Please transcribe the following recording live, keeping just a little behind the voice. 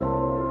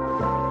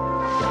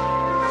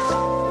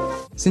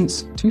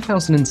Since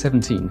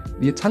 2017,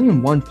 the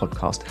Italian Wine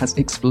Podcast has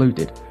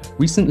exploded,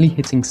 recently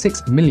hitting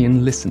 6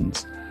 million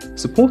listens.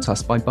 Support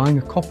us by buying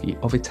a copy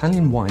of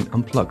Italian Wine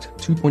Unplugged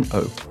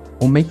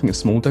 2.0 or making a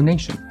small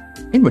donation.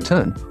 In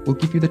return, we'll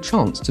give you the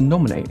chance to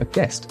nominate a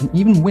guest and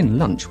even win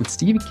lunch with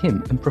Stevie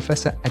Kim and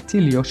Professor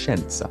Attilio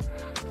Scienza.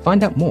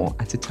 Find out more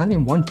at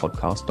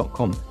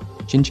italianwinepodcast.com.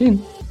 Chin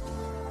chin!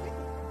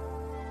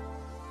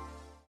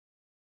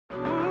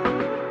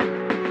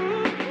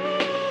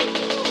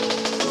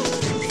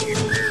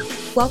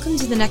 Welcome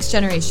to The Next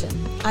Generation.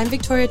 I'm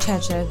Victoria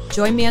Cece.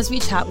 Join me as we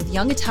chat with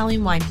young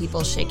Italian wine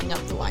people shaking up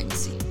the wine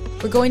scene.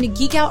 We're going to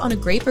geek out on a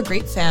grape or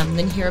grape fam,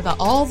 then hear about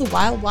all the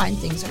wild wine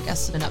things our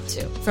guests have been up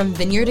to, from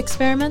vineyard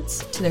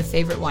experiments to their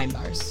favorite wine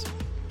bars.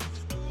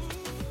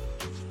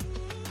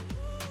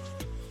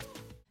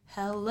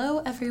 Hello,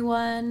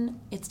 everyone.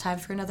 It's time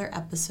for another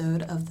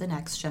episode of The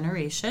Next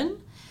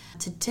Generation.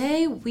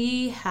 Today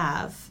we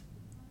have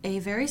a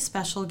very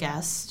special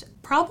guest,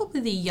 probably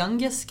the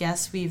youngest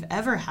guest we've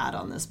ever had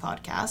on this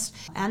podcast,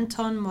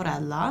 Anton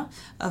Morella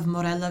of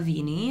Morella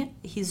Vini.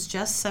 He's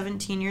just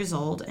 17 years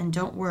old, and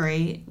don't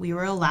worry, we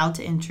were allowed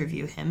to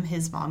interview him.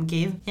 His mom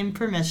gave him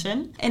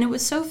permission, and it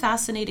was so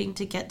fascinating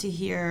to get to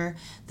hear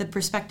the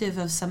perspective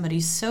of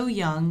somebody so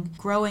young,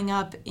 growing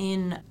up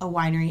in a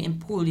winery in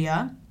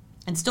Puglia,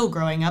 and still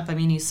growing up. I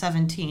mean, he's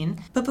 17.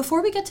 But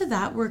before we get to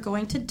that, we're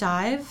going to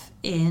dive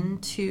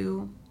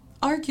into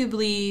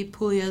arguably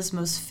Puglia's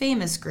most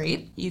famous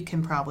grape. You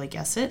can probably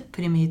guess it,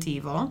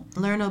 Primitivo.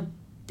 Learn a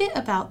bit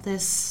about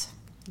this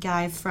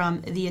guy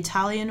from the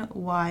Italian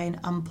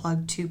Wine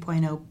Unplugged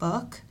 2.0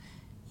 book.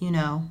 You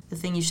know, the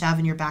thing you should have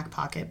in your back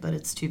pocket, but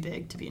it's too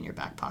big to be in your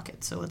back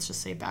pocket, so let's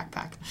just say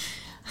backpack.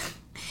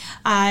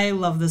 I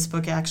love this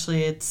book,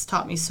 actually. It's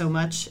taught me so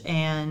much,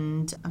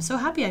 and I'm so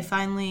happy I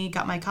finally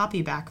got my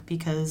copy back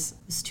because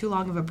it's too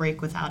long of a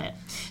break without it.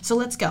 So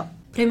let's go.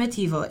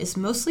 Primitivo is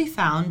mostly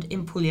found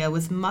in Puglia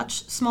with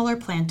much smaller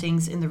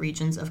plantings in the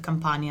regions of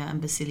Campania and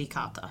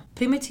Basilicata.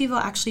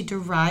 Primitivo actually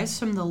derives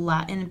from the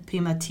Latin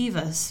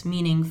primativus,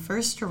 meaning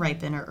first to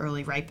ripen or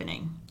early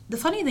ripening. The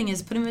funny thing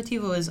is,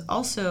 Primitivo is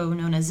also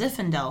known as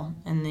Zinfandel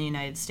in the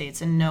United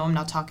States. And no, I'm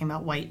not talking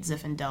about white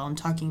Zinfandel. I'm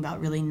talking about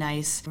really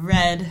nice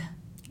red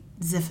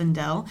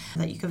Zinfandel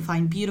that you can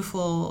find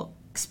beautiful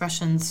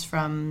expressions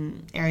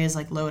from areas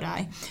like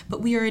Lodi. But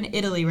we are in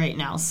Italy right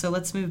now, so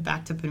let's move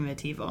back to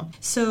Primitivo.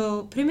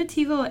 So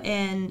Primitivo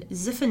and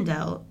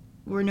Zinfandel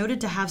were noted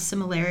to have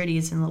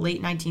similarities in the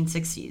late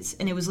 1960s,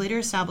 and it was later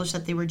established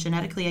that they were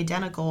genetically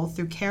identical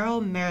through Carol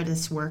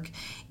Meredith's work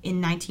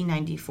in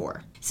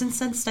 1994. Since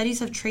then, studies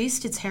have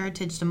traced its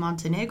heritage to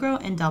Montenegro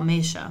and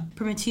Dalmatia.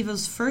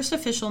 Primitivo's first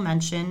official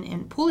mention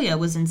in Puglia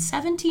was in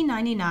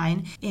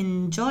 1799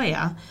 in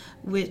Gioia,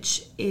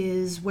 which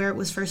is where it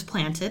was first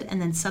planted,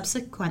 and then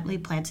subsequently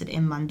planted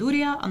in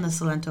Manduria on the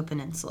Salento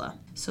Peninsula.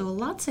 So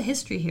lots of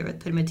history here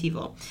with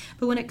Primitivo.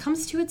 But when it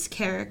comes to its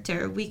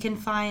character, we can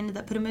find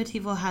that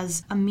Primitivo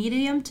has a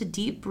medium to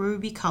deep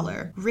ruby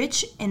color,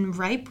 rich and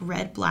ripe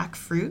red-black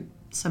fruit,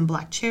 some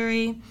black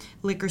cherry,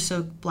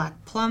 liquor-soaked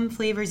black plum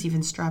flavors,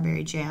 even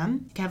strawberry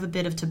jam. You can have a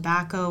bit of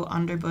tobacco,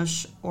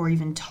 underbush, or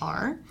even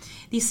tar.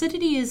 The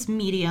acidity is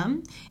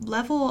medium.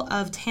 Level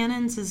of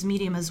tannins is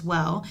medium as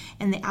well,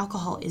 and the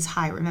alcohol is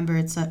high. Remember,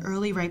 it's an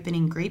early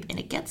ripening grape, and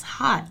it gets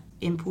hot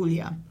in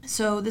Puglia.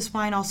 So this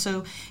wine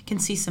also can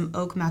see some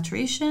oak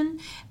maturation,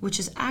 which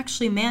is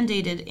actually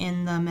mandated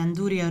in the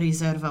Manduria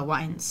Riserva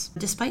wines.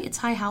 Despite its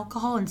high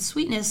alcohol and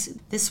sweetness,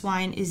 this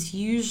wine is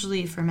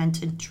usually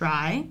fermented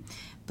dry,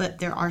 but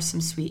there are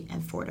some sweet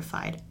and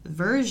fortified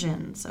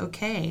versions.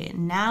 Okay,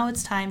 now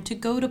it's time to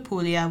go to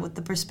Puglia with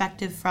the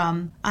perspective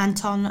from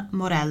Anton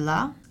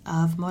Morella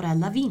of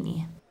Morella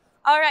Vini.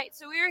 All right,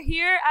 so we're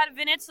here at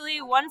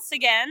Vinitaly once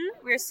again.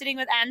 We're sitting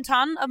with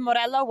Anton of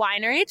Morella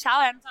Winery. Ciao,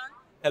 Anton.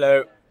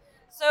 Hello.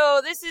 So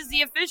this is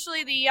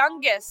officially the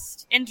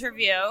youngest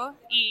interview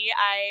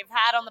I've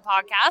had on the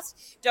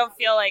podcast. Don't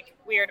feel like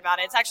weird about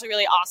it. It's actually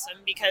really awesome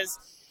because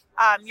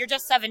you're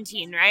just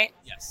 17, right?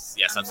 Yes,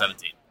 I'm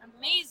 17.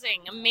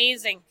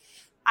 Amazing.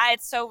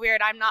 It's so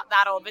weird. I'm not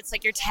that old, but it's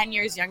like you're 10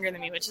 years younger than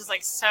me, which is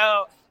like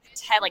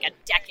like a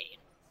decade.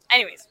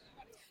 Anyways,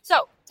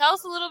 so tell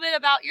us a little bit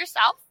about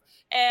yourself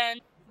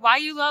and why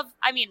you love,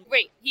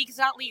 he's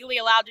not legally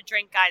allowed to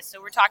drink, guys,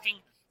 so we're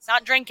talking, it's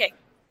not drinking,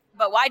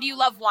 but why do you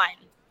love wine?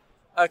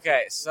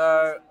 Okay,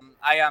 so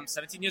I am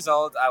 17 years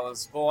old. I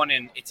was born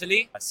in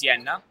Italy,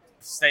 Siena.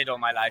 Stayed all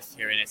my life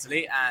here in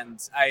Italy,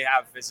 and I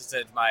have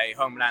visited my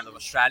homeland of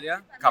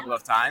Australia a couple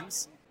of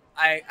times.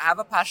 I have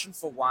a passion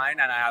for wine,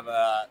 and I have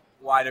a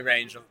wider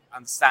range of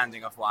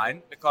understanding of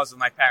wine because of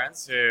my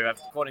parents, who,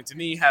 according to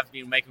me, have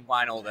been making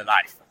wine all their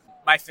life.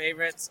 My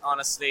favorite,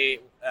 honestly,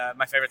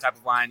 my favorite type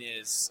of wine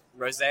is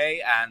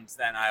rosé, and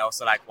then I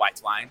also like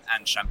white wine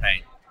and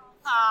champagne.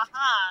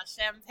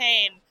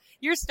 Champagne.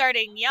 You're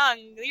starting young.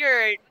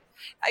 You're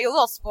a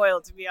little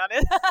spoiled, to be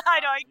honest. I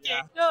know, I can't.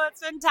 Yeah. No, that's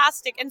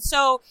fantastic. And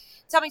so,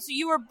 tell me, so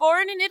you were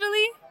born in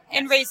Italy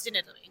and raised in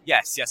Italy?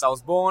 Yes, I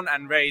was born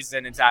and raised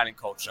in Italian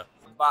culture.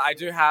 but I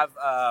do have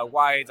a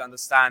wide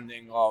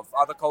understanding of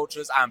other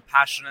cultures. I'm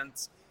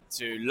passionate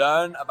to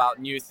learn about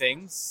new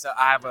things. So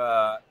I have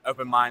an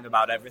open mind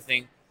about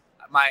everything.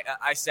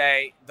 I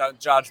say, don't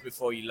judge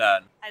before you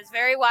learn. That's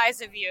very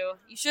wise of you.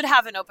 You should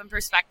have an open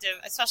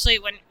perspective, especially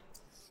when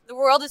the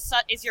world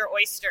is your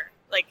oyster.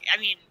 Like, I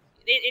mean,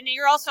 and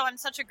you're also on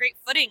such a great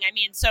footing. I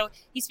mean, so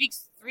he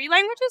speaks three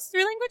languages?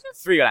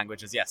 Three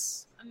languages,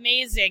 yes.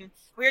 Amazing.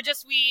 We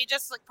just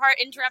like part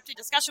interrupted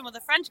discussion with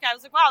a French guy. I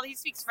was like, wow, he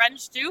speaks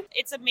French too.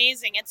 It's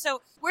amazing. And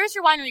so, where's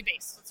your winery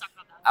based? Let's talk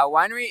about that. Our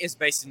winery is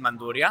based in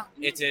Manduria.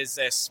 It is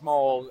a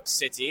small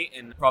city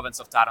in the province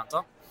of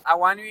Taranto. Our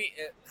winery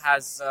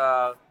has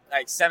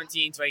like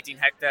 17 to 18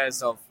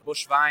 hectares of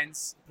bush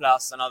vines,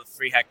 plus another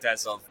 3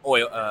 hectares of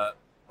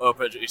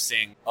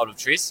oil-producing olive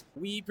trees.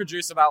 We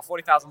produce about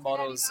 40,000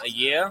 bottles a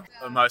year,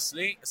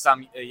 mostly.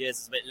 Some years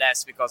it's a bit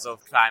less because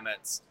of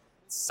climate.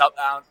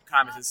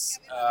 Climate is,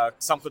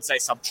 some could say,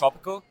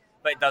 subtropical,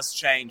 but it does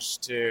change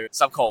to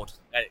subcold.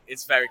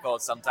 It's very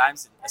cold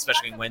sometimes,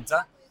 especially in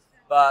winter.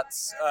 But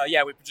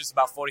we produce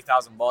about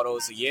 40,000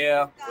 bottles a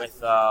year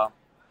with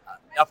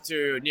up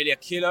to nearly a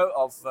kilo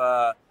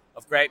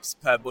of grapes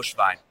per bush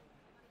vine.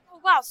 Oh,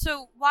 wow.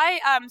 So why?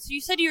 So you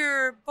said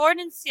you're born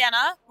in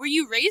Siena. Were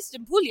you raised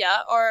in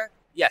Puglia, or?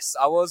 Yes,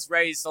 I was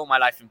raised all my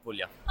life in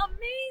Puglia.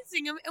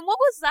 Amazing. And what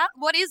was that?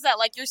 What is that?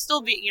 Like, you're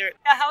still being here.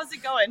 Yeah, how's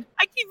it going?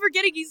 I keep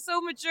forgetting he's so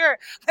mature.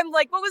 I'm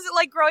like, what was it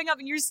like growing up?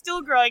 And you're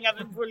still growing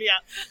up in Puglia.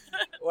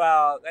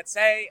 Well, let's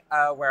say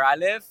where I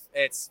live,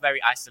 it's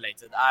very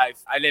isolated. I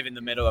live in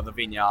the middle of the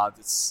vineyard.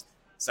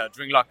 So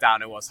during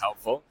lockdown, it was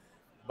helpful.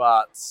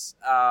 But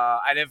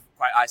I live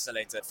quite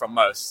isolated from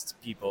most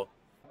people.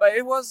 But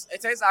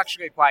it is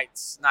actually quite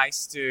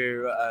nice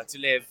to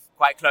live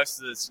quite close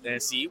to the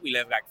sea. We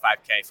live like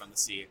 5k from the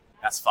sea.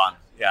 That's fun.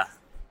 Yeah.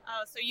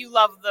 Oh, so you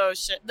love the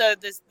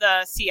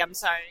sea? I'm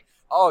sorry.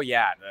 Oh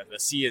yeah, the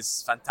sea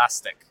is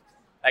fantastic.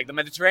 Like the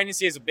Mediterranean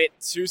Sea is a bit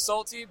too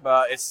salty,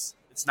 but it's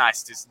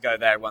nice to go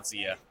there once a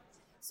year.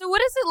 So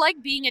what is it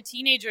like being a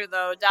teenager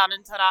though down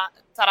in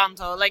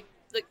Taranto? Like,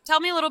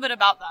 tell me a little bit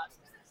about that.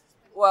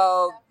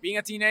 Well, being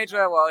a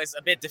teenager, it's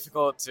a bit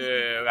difficult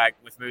to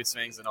with mood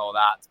swings and all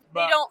that.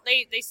 But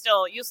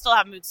You still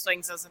have mood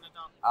swings as an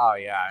adult. Oh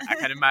yeah, I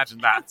can imagine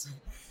that.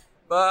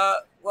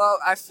 But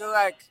I feel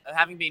like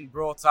having been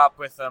brought up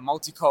with a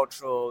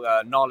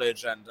multicultural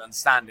knowledge and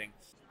understanding,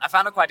 I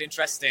found it quite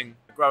interesting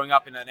growing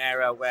up in an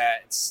area where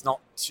it's not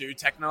too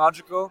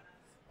technological,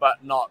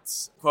 but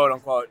not quote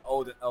unquote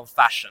old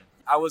fashioned.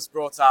 I was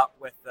brought up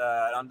with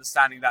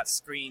understanding that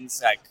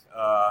screens,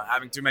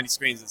 having too many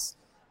screens is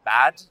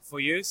bad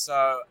for you.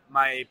 So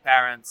my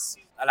parents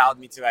allowed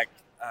me to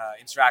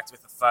interact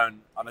with the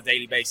phone on a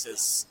daily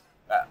basis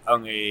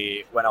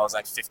only when I was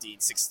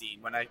 15,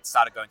 16, when I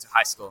started going to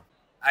high school.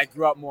 I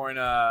grew up more in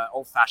an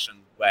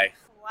old-fashioned way.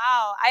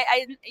 Wow.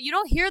 I you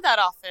don't hear that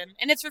often.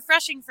 And it's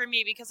refreshing for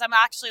me because I'm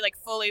actually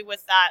fully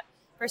with that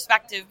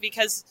perspective,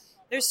 because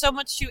there's so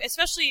much to,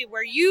 especially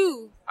where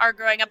you are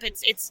growing up,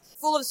 it's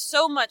full of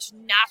so much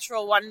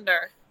natural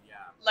wonder.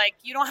 Yeah.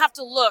 You don't have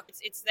to look,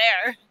 it's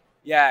there.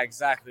 Yeah,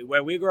 exactly.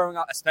 Where we're growing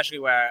up, especially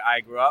where I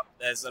grew up,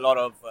 there's a lot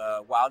of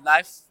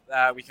wildlife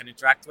we can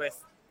interact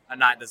with. At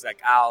night, there's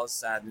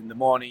owls, and in the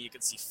morning, you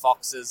can see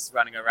foxes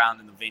running around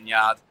in the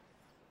vineyard.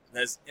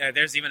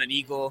 There's even an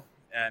eagle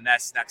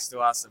nest next to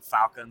us and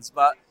falcons,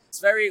 but it's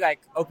very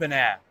open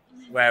air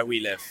where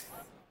we live.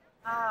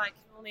 Oh, I can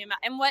only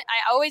imagine. And what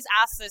I always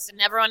ask this, and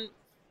everyone,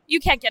 you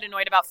can't get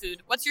annoyed about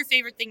food. What's your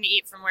favorite thing to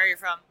eat from where you're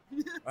from?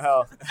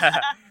 Well,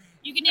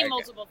 you can name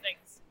multiple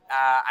things.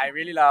 I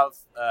really love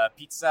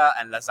pizza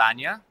and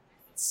lasagna.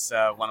 It's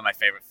one of my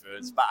favorite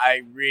foods. But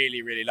I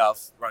really, really love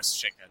roast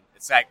chicken.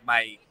 It's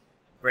my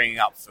bringing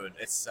up food.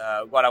 It's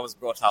what I was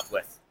brought up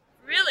with.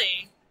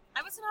 Really?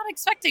 I was not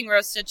expecting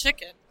roasted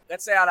chicken.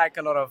 Let's say I like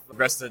a lot of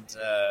roasted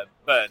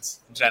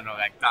birds in general,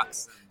 like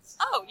ducks.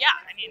 Oh, yeah.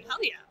 I mean, hell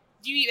yeah.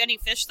 Do you eat any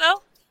fish,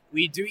 though?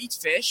 We do eat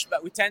fish,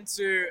 but we tend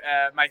to...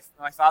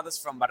 my father's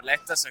from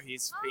Barletta, so he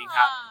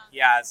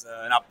has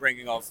an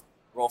upbringing of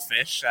raw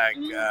fish,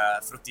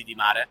 frutti di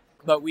mare.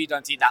 But we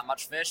don't eat that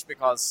much fish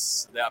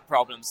because there are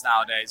problems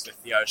nowadays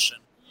with the ocean.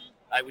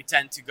 We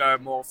tend to go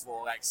more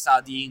for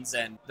sardines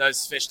and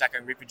those fish that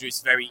can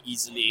reproduce very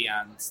easily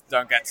and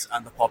don't get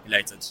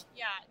underpopulated.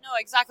 Yeah, no,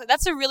 exactly.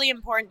 That's a really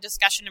important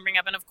discussion to bring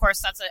up. And of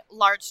course, that's a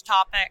large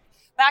topic.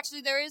 But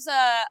actually, there is a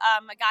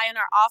guy in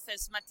our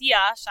office,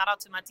 Mattia. Shout out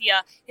to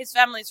Mattia. His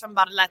family's from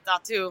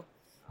Barletta too.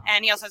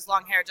 And he also has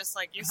long hair, just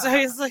like you. So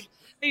he's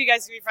you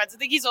guys can be friends. I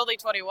think he's only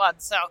 21.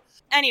 So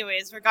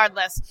anyways,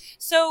 regardless.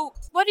 So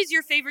what is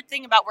your favorite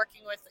thing about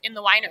working in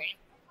the winery?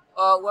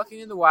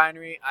 Working in the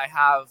winery, I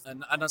have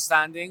an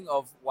understanding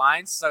of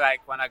wines. So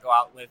when I go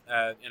out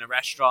in a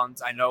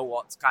restaurant, I know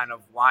what kind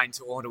of wine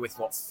to order with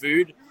what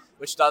food,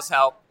 which does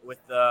help with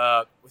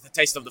the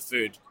taste of the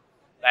food.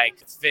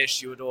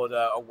 Fish, you would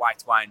order a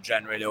white wine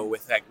generally, or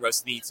with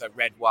roast meat, a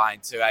red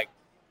wine to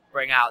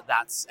bring out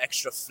that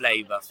extra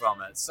flavor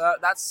from it. So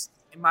that's,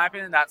 in my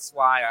opinion, that's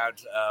why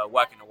I'd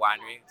work in a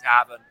winery, to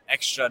have an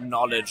extra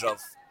knowledge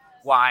of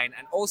wine,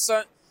 and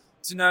also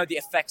to know the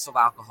effects of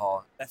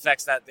alcohol, the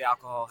effects that the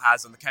alcohol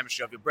has on the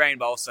chemistry of your brain,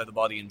 but also the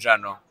body in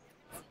general.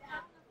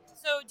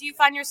 So do you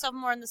find yourself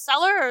more in the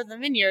cellar or the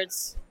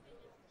vineyards?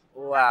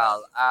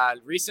 Well,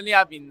 recently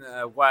I've been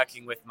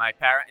working with my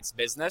parents'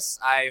 business.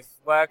 I've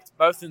worked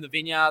both in the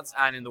vineyards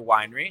and in the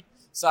winery.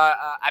 So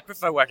I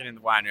prefer working in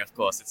the winery, of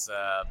course. It's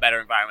a better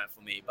environment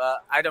for me,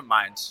 but I don't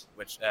mind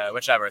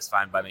whichever is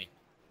fine by me.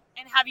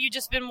 And have you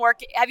just been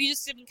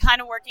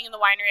kind of working in the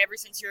winery ever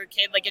since you were a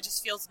kid? Like, it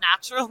just feels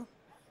natural?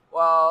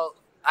 Well,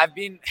 I've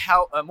been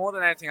more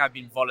than anything. I've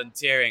been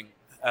volunteer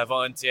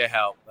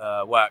help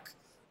work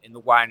in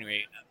the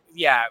winery.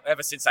 Yeah,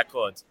 ever since I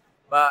could.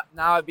 But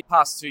now I've been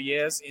past 2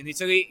 years in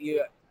Italy.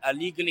 You are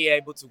legally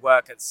able to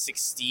work at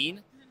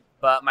 16,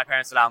 but my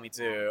parents allow me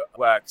to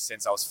work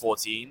since I was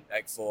 14,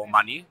 like for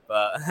money.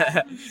 But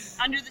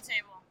under the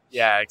table.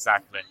 Yeah,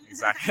 exactly.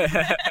 That's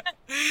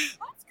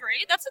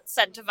great. That's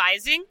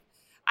incentivizing.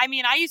 I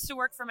mean, I used to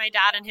work for my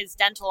dad in his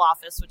dental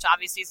office, which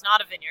obviously is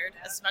not a vineyard.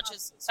 As much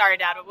as, sorry,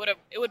 Dad,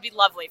 it would be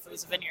lovely if it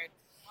was a vineyard.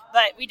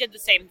 But we did the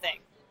same thing.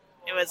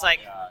 It was like,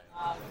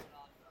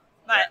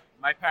 but yeah,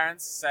 my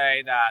parents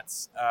say that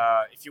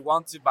if you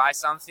want to buy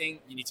something,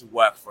 you need to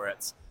work for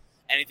it.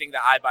 Anything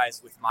that I buy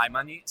is with my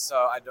money, so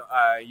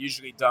I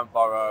usually don't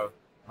borrow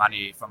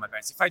money from my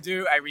parents. If I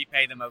do, I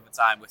repay them over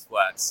time with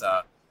work.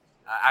 So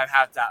I've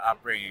had that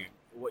upbringing.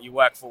 What you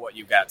work for, what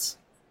you get.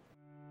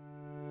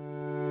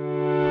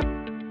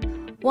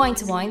 Wine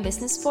to Wine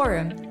Business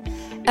Forum.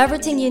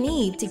 Everything you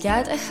need to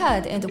get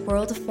ahead in the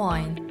world of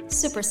wine.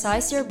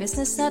 Supersize your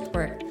business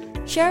network.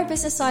 Share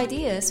business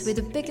ideas with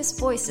the biggest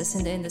voices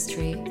in the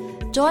industry.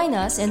 Join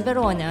us in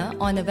Verona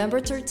on November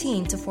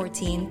 13 to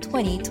 14,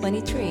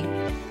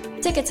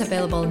 2023. Tickets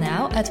available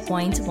now at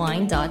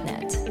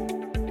winetowine.net.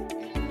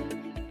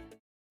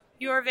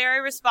 You are very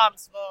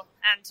responsible,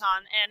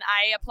 Anton, and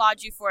I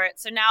applaud you for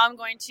it. So now I'm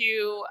going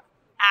to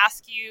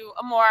ask you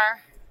a more,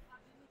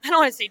 I don't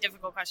want to say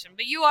difficult question,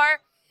 but you are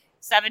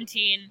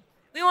 17.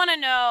 We want to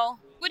know,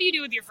 what do you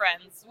do with your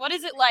friends? What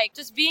is it like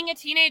just being a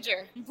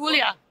teenager in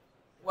Puglia?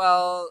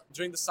 Well,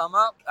 during the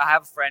summer, I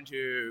have a friend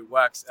who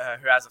has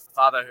a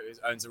father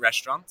who owns a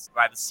restaurant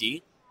by the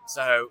sea.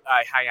 So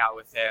I hang out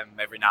with him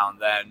every now and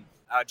then.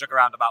 I joke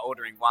around about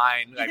ordering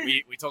wine. Like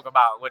we talk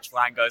about which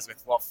wine goes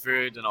with what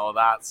food and all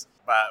that.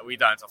 But we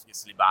don't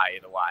obviously buy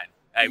the wine.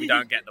 We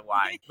don't get the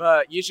wine.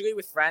 But usually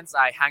with friends,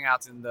 I hang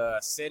out in the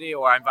city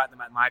or I invite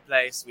them at my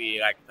place.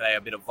 We like play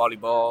a bit of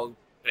volleyball,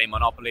 play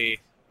Monopoly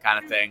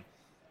kind of thing.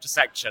 Just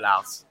like chill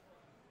out.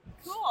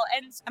 Cool.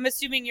 And I'm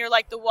assuming you're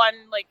like the one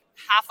like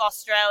half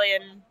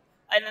Australian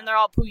and then they're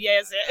all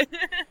Pugliese.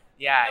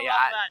 Yeah.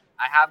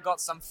 I have got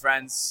some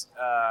friends,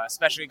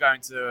 especially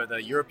going to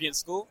the European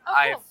school.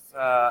 Oh,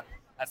 cool.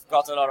 I've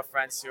got a lot of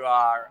friends who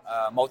are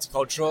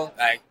multicultural,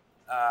 like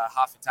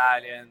half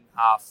Italian,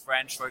 half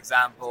French, for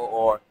example,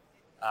 or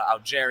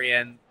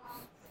Algerian,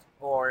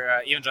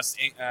 or even just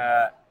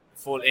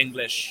full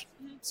English.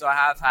 Mm-hmm. So I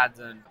have had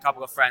a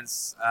couple of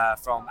friends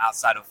from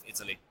outside of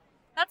Italy.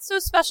 That's so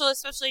special,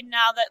 especially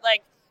now that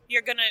like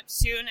you're gonna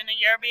soon in a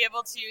year be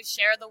able to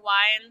share the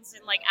wines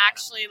and like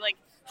actually like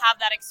have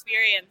that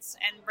experience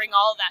and bring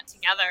all of that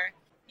together.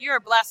 You're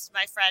blessed,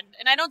 my friend.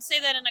 And I don't say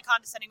that in a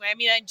condescending way. I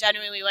mean, I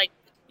genuinely like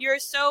you're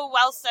so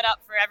well set up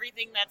for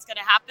everything that's going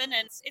to happen.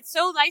 And it's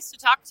so nice to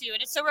talk to you.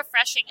 And it's so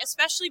refreshing,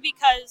 especially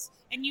because,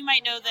 and you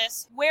might know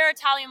this, where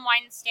Italian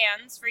wine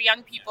stands for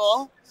young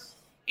people,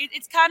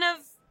 it's kind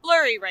of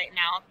blurry right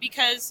now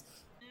because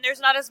there's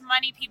not as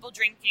many people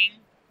drinking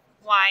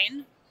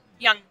wine,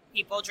 young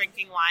people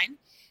drinking wine.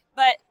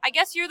 But I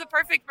guess you're the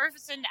perfect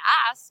person to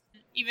ask,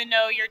 even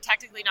though you're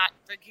technically not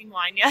drinking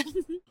wine yet.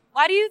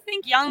 Why do you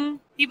think young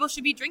people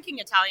should be drinking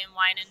Italian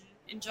wine and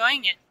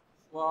enjoying it?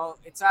 Well,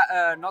 it's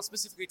not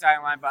specifically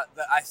Italian wine, but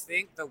I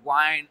think the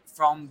wine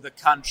from the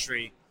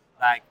country,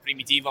 like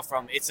Primitivo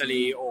from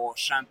Italy or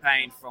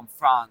Champagne from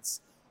France,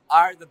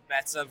 are the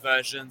better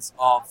versions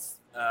of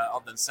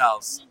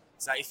themselves. Mm-hmm.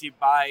 So if you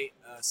buy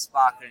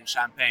sparkling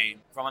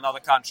champagne from another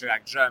country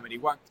like Germany,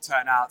 it won't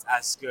turn out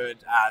as good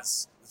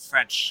as the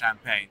French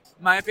champagne.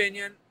 In my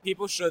opinion,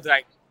 people should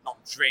like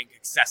not drink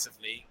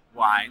excessively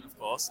wine, of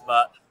course,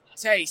 but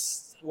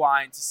taste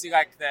wine to see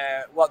like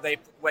where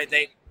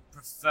they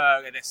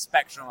prefer the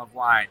spectrum of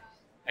wine.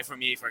 Like for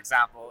me, for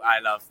example,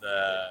 I love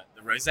the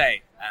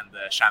rosé and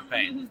the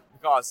champagne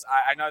because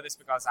I know this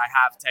because I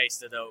have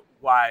tasted a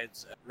wide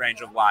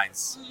range of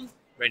wines,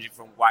 ranging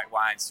from white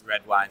wines to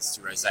red wines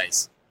to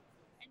rosés.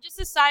 And just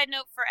a side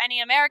note for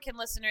any American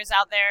listeners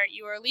out there,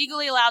 you are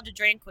legally allowed to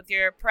drink with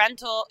your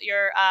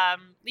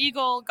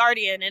legal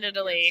guardian in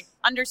Italy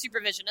under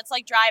supervision. It's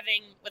like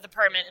driving with a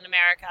permit in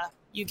America.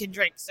 You can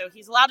drink, so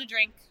he's allowed to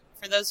drink.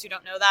 For those who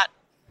don't know that.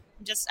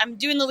 I'm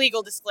doing the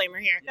legal disclaimer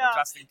here. Yeah.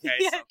 Just in case.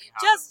 Yeah,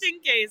 just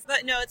in case.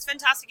 But no, it's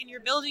fantastic. And you're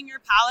building your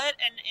palate.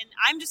 And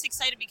I'm just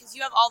excited because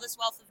you have all this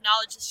wealth of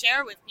knowledge to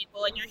share with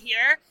people. And you're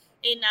here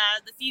in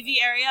the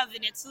Fivi area of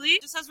Italy.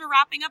 Just as we're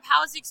wrapping up,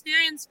 how has the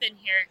experience been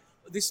here?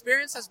 The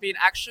experience has been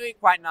actually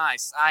quite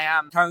nice. I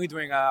am currently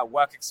doing a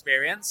work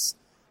experience.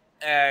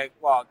 It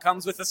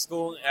comes with the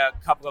school a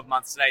couple of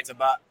months later.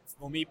 But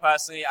For me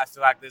personally, I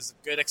feel like there's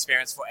a good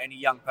experience for any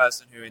young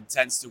person who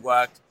intends to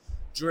work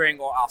during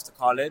or after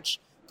college.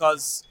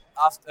 Because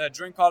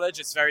during college,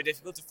 it's very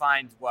difficult to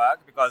find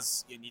work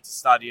because you need to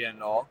study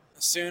and all.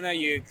 The sooner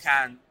you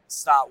can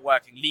start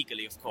working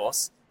legally, of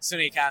course, the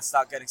sooner you can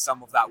start getting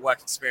some of that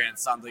work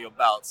experience under your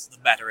belt, the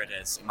better it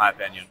is, in my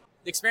opinion.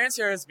 The experience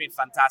here has been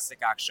fantastic,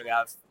 actually.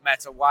 I've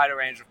met a wider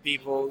range of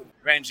people,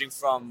 ranging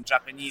from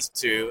Japanese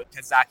to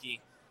Kazakh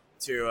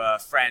to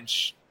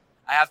French.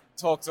 I have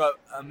talked to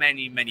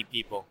many, many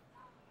people.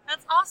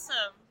 That's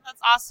awesome.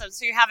 That's awesome.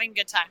 So you're having a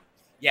good time.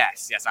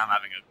 Yes, I'm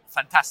having a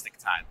fantastic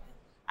time.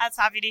 That's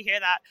happy to hear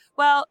that.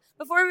 Well,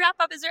 before we wrap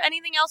up, is there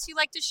anything else you'd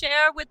like to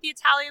share with the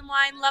Italian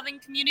wine-loving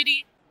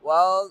community?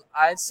 Well,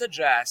 I'd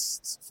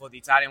suggest for the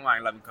Italian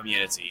wine-loving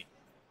community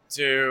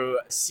to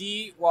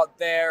see what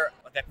their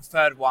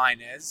preferred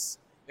wine is,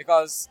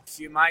 because if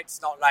you might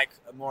not like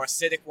a more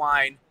acidic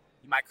wine,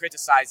 you might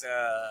criticize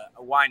a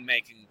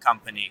winemaking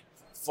company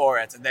for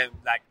it, and then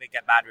they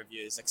get bad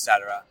reviews,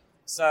 etc.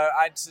 So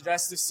I'd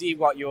suggest to see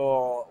what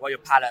your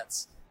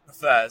palate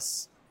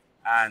prefers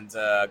and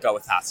go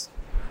with that.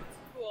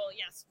 Cool.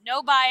 Yes.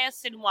 No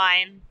bias in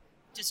wine.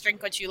 Just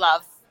drink what you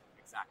love.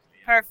 Exactly.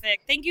 Yeah.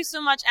 Perfect. Thank you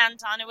so much,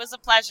 Anton. It was a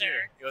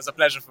pleasure. It was a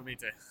pleasure for me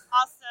too.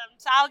 Awesome.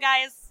 Ciao,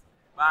 guys.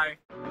 Bye.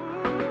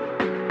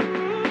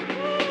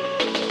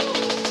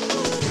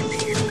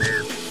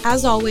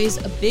 As always,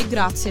 a big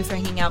grazie for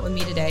hanging out with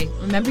me today.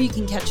 Remember, you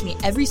can catch me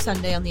every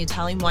Sunday on the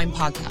Italian Wine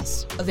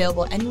Podcast,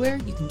 available anywhere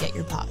you can get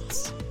your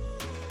pods.